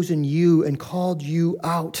chosen you and called you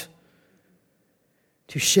out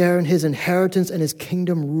to share in His inheritance and His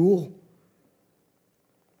kingdom rule.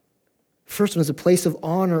 First one is a place of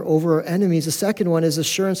honor over our enemies. The second one is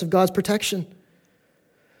assurance of God's protection.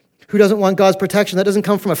 Who doesn't want God's protection? That doesn't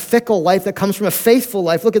come from a fickle life. That comes from a faithful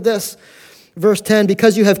life. Look at this. Verse 10,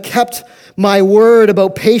 because you have kept my word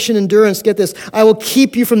about patient endurance, get this, I will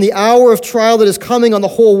keep you from the hour of trial that is coming on the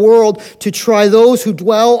whole world to try those who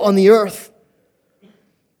dwell on the earth.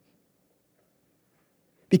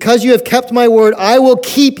 Because you have kept my word, I will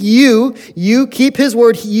keep you. You keep His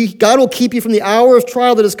word. God will keep you from the hour of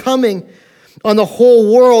trial that is coming on the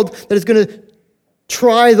whole world that is going to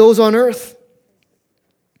try those on earth.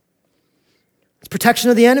 It's protection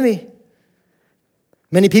of the enemy.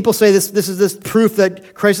 Many people say this is this proof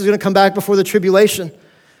that Christ is going to come back before the tribulation.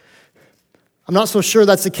 I'm not so sure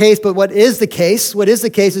that's the case, but what is the case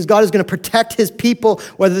is God is going to protect His people,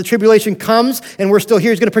 whether the tribulation comes and we're still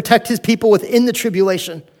here. He's going to protect His people within the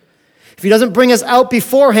tribulation. If He doesn't bring us out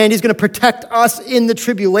beforehand, He's going to protect us in the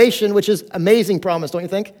tribulation, which is amazing promise, don't you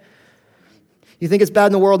think? You think it's bad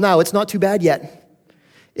in the world now. It's not too bad yet.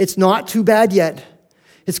 It's not too bad yet.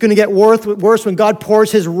 It's going to get worse when God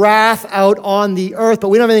pours His wrath out on the earth, but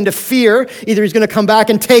we don't have anything to fear. Either He's going to come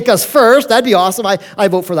back and take us first. That'd be awesome. I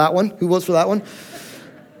vote for that one. Who votes for that one?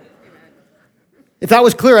 If that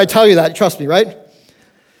was clear, I'd tell you that. Trust me, right?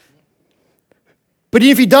 But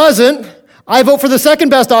if He doesn't, I vote for the second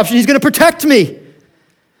best option. He's going to protect me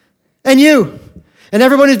and you and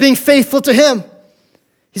everyone who's being faithful to Him.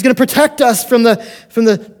 He's going to protect us from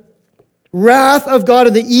the wrath of God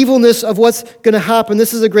and the evilness of what's going to happen.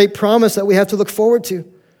 This is a great promise that we have to look forward to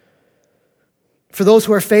for those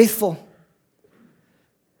who are faithful.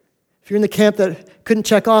 If you're in the camp that couldn't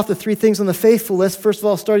check off the 3 things on the faithful list, first of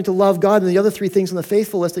all, starting to love God, and the other 3 things on the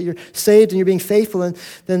faithful list, that you're saved and you're being faithful, and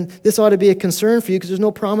then this ought to be a concern for you because there's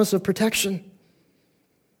no promise of protection.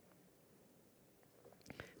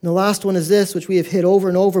 And the last one is this, which we have hit over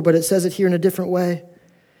and over, but it says it here in a different way.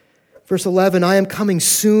 Verse 11, I am coming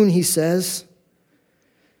soon, He says.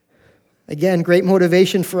 Again, great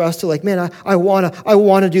motivation for us to I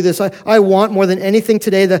want to do this. I want more than anything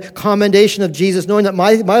today the commendation of Jesus, knowing that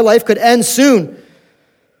my life could end soon.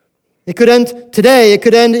 It could end today. It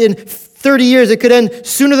could end in 30 years. It could end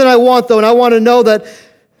sooner than I want, though. And I want to know that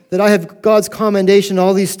I have God's commendation,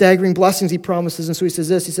 all these staggering blessings He promises. And so He says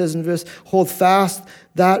this, He says in verse, hold fast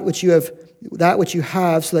that which you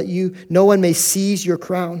have, so that no one may seize your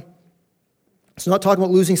crown. It's not talking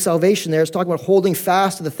about losing salvation there. It's talking about holding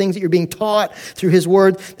fast to the things that you're being taught through His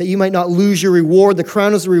word, that you might not lose your reward. The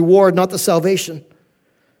crown is the reward, not the salvation.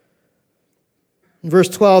 In verse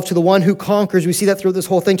 12, to the one who conquers, we see that throughout this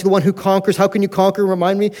whole thing, to the one who conquers. How can you conquer?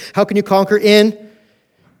 Remind me. How can you conquer? In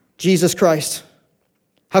Jesus Christ.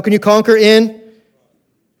 How can you conquer? In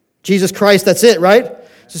Jesus Christ. That's it, right?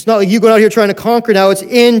 It's not like you going out here trying to conquer now. It's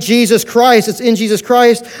in Jesus Christ. It's in Jesus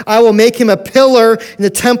Christ. I will make him a pillar in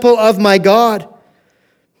the temple of my God.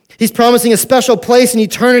 He's promising a special place in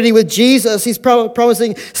eternity with Jesus. He's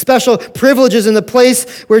promising special privileges in the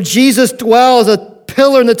place where Jesus dwells, a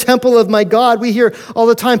pillar in the temple of my God. We hear all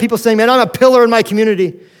the time people saying, man, I'm a pillar in my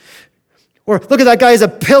community. Or look at that guy, he's a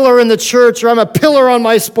pillar in the church, or I'm a pillar on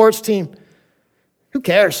my sports team. Who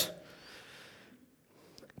cares?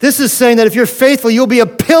 This is saying that if you're faithful, you'll be a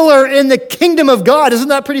pillar in the kingdom of God. Isn't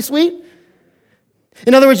that pretty sweet?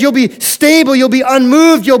 In other words, you'll be stable, you'll be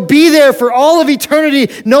unmoved, you'll be there for all of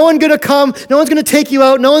eternity. No one's going to come, no one's going to take you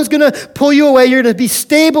out, no one's going to pull you away. You're going to be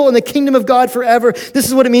stable in the kingdom of God forever. This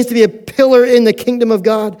is what it means to be a pillar in the kingdom of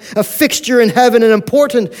God, a fixture in heaven, an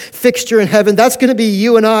important fixture in heaven. That's going to be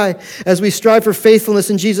you and I as we strive for faithfulness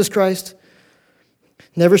in Jesus Christ.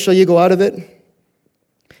 Never shall you go out of it.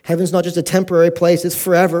 Heaven's not just a temporary place, it's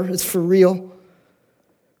forever, it's for real,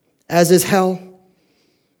 as is hell.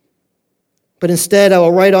 But instead, I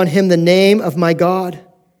will write on him the name of my God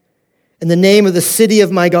and the name of the city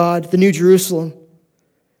of my God, the New Jerusalem.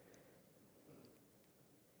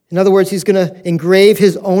 In other words, he's going to engrave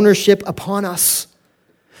his ownership upon us.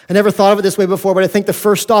 I never thought of it this way before, but I think the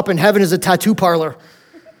first stop in heaven is a tattoo parlor.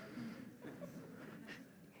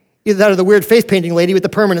 Either that or the weird face painting lady with the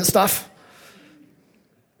permanent stuff.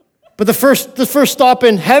 But the first stop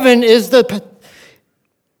in heaven is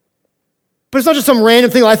but it's not just some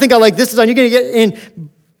random thing. I think I like this design. You're going to get in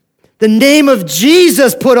the name of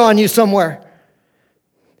Jesus put on you somewhere.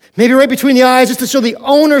 Maybe right between the eyes, just to show the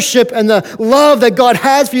ownership and the love that God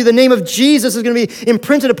has for you. The name of Jesus is going to be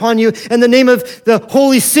imprinted upon you, and the name of the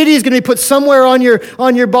holy city is going to be put somewhere on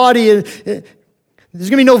your body. And there's going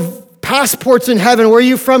to be no passports in heaven. Where are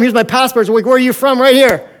you from? Here's my passport. So where are you from? Right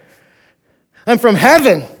here. I'm from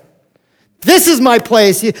heaven. This is my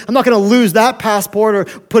place. I'm not going to lose that passport or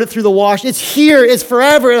put it through the wash. It's here. It's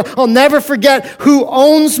forever. I'll never forget who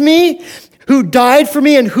owns me, who died for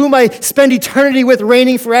me, and whom I spend eternity with,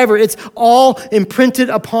 reigning forever. It's all imprinted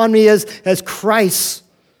upon me as Christ.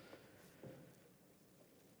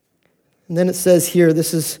 And then it says here,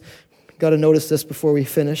 got to notice this before we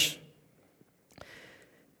finish,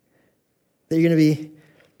 that you're going to be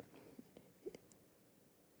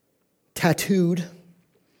tattooed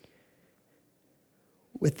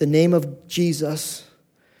with the name of Jesus,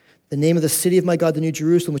 the name of the city of my God, the New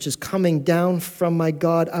Jerusalem, which is coming down from my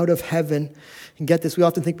God out of heaven. And get this, we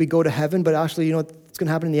often think we go to heaven, but actually, you know what's going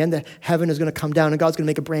to happen in the end? That heaven is going to come down and God's going to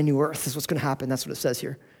make a brand new earth. This is what's going to happen. That's what it says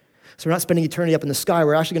here. So we're not spending eternity up in the sky.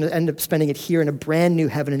 We're actually going to end up spending it here in a brand new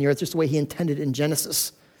heaven and the earth, just the way he intended in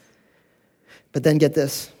Genesis. But then get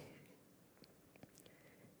this.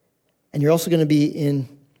 And you're also going to be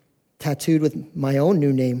tattooed with my own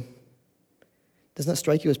new name. Doesn't that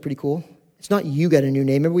strike you as pretty cool? It's not you get a new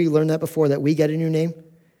name. Remember we learned that before, that we get a new name?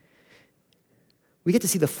 We get to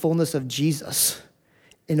see the fullness of Jesus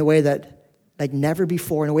in a way that, like never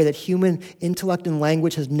before, in a way that human intellect and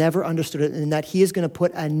language has never understood it, and that he is going to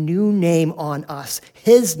put a new name on us.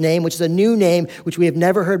 His name, which is a new name, which we have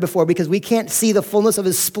never heard before, because we can't see the fullness of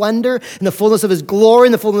his splendor and the fullness of his glory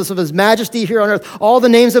and the fullness of his majesty here on earth. All the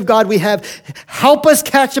names of God we have help us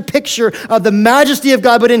catch a picture of the majesty of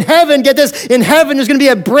God. But in heaven, get this, in heaven there's going to be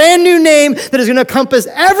a brand new name that is going to encompass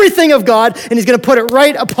everything of God, and he's going to put it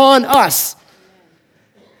right upon us.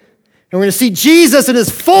 And we're going to see Jesus in his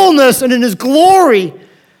fullness and in his glory. And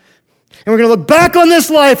we're going to look back on this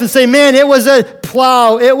life and say, man, it was a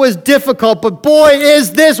plow. It was difficult. But boy,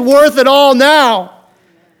 is this worth it all now.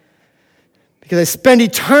 Because I spend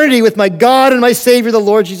eternity with my God and my Savior, the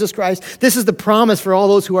Lord Jesus Christ. This is the promise for all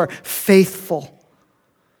those who are faithful.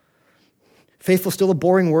 Faithful still a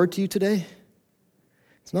boring word to you today?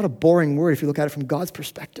 It's not a boring word if you look at it from God's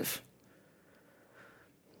perspective.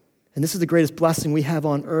 And this is the greatest blessing we have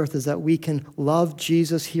on earth, is that we can love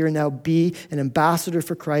Jesus here and now, be an ambassador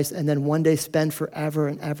for Christ, and then one day spend forever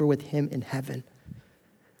and ever with him in heaven.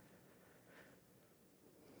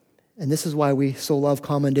 And this is why we so love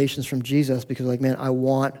commendations from Jesus, because like, man,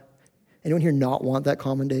 anyone here not want that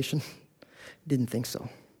commendation? Didn't think so.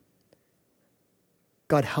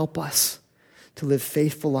 God, help us to live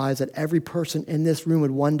faithful lives, that every person in this room would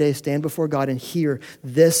one day stand before God and hear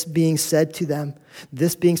this being said to them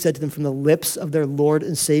from the lips of their Lord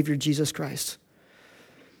and Savior, Jesus Christ.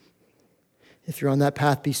 If you're on that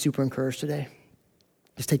path, be super encouraged today.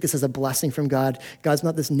 Just take this as a blessing from God. God's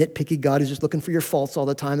not this nitpicky God who's just looking for your faults all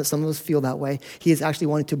the time, that some of us feel that way. He is actually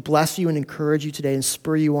wanting to bless you and encourage you today and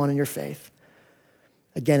spur you on in your faith.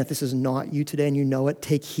 Again, if this is not you today and you know it,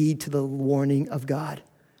 take heed to the warning of God.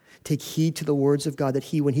 Take heed to the words of God, that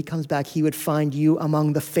when he comes back, he would find you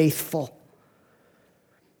among the faithful.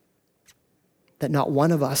 That not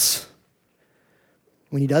one of us,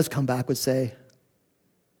 when he does come back, would say,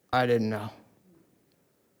 I didn't know.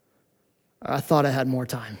 I thought I had more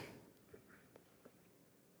time.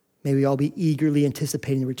 May we all be eagerly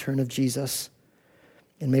anticipating the return of Jesus.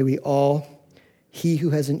 And may we all, he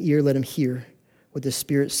who has an ear, let him hear what the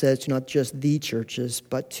Spirit says to not just the churches,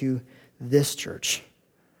 but to this church.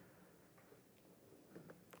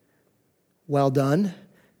 Well done,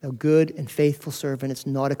 thou good and faithful servant. It's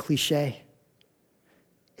not a cliche.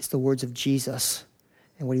 It's the words of Jesus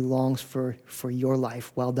and what he longs for your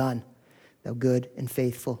life. Well done, thou good and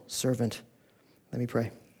faithful servant. Let me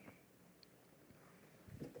pray.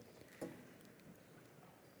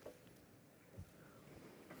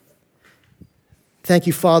 Thank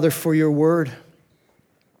you, Father, for your word.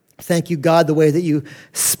 Thank you, God, the way that you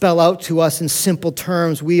spell out to us in simple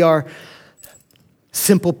terms. We are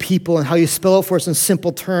simple people, and how you spell out for us in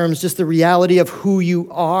simple terms, just the reality of who you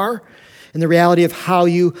are and the reality of how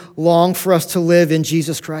you long for us to live in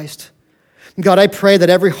Jesus Christ. God, I pray that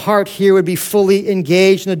every heart here would be fully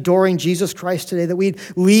engaged in adoring Jesus Christ today, that we'd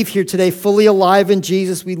leave here today fully alive in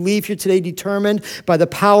Jesus. We'd leave here today determined by the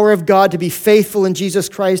power of God to be faithful in Jesus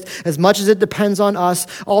Christ as much as it depends on us,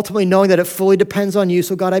 ultimately knowing that it fully depends on you.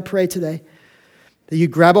 So God, I pray today that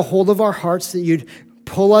you'd grab a hold of our hearts, that you'd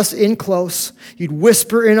pull us in close, you'd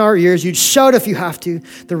whisper in our ears, you'd shout if you have to,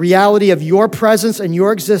 the reality of your presence and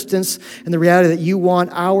your existence and the reality that you want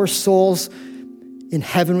our souls in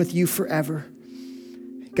heaven with you forever.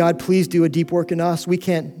 God, please do a deep work in us. We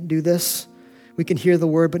can't do this. We can hear the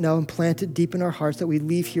word, but now implant it deep in our hearts that we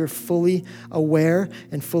leave here fully aware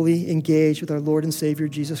and fully engaged with our Lord and Savior,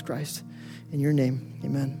 Jesus Christ. In your name,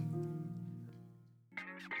 amen.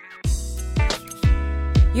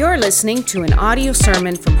 You're listening to an audio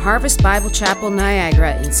sermon from Harvest Bible Chapel,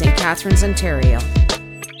 Niagara in St. Catharines, Ontario.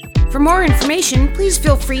 For more information, please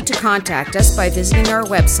feel free to contact us by visiting our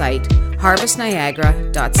website,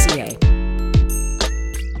 harvestniagara.ca.